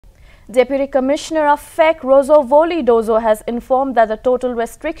Deputy Commissioner of Phek, Razouvolie Dozo has informed that the total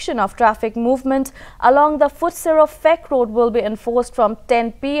restriction of traffic movement along the Pfütsero-Phek road will be enforced from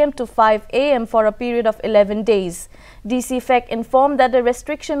 10 p.m. to 5 a.m. for a period of 11 days. DC Phek informed that the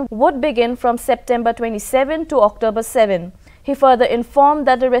restriction would begin from September 27 to October 7. He further informed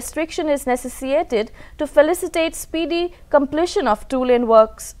that the restriction is necessitated to facilitate speedy completion of two-lane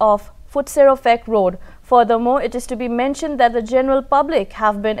works of Pfütsero-Phek road. Furthermore, it is to be mentioned that the general public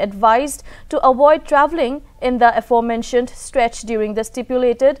have been advised to avoid travelling in the aforementioned stretch during the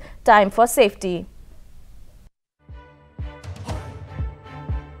stipulated time for safety.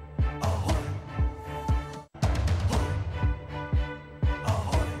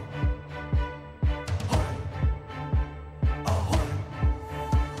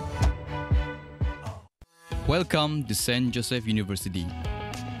 Welcome to St. Joseph University,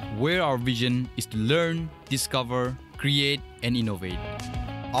 where our vision is to learn, discover, create and innovate.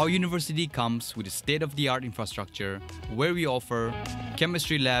 Our university comes with a state-of-the-art infrastructure where we offer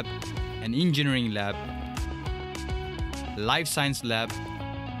chemistry lab, an engineering lab, life science lab,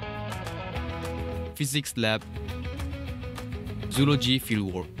 physics lab, zoology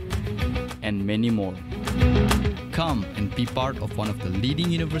fieldwork, and many more. Come and be part of one of the leading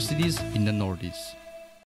universities in the Northeast.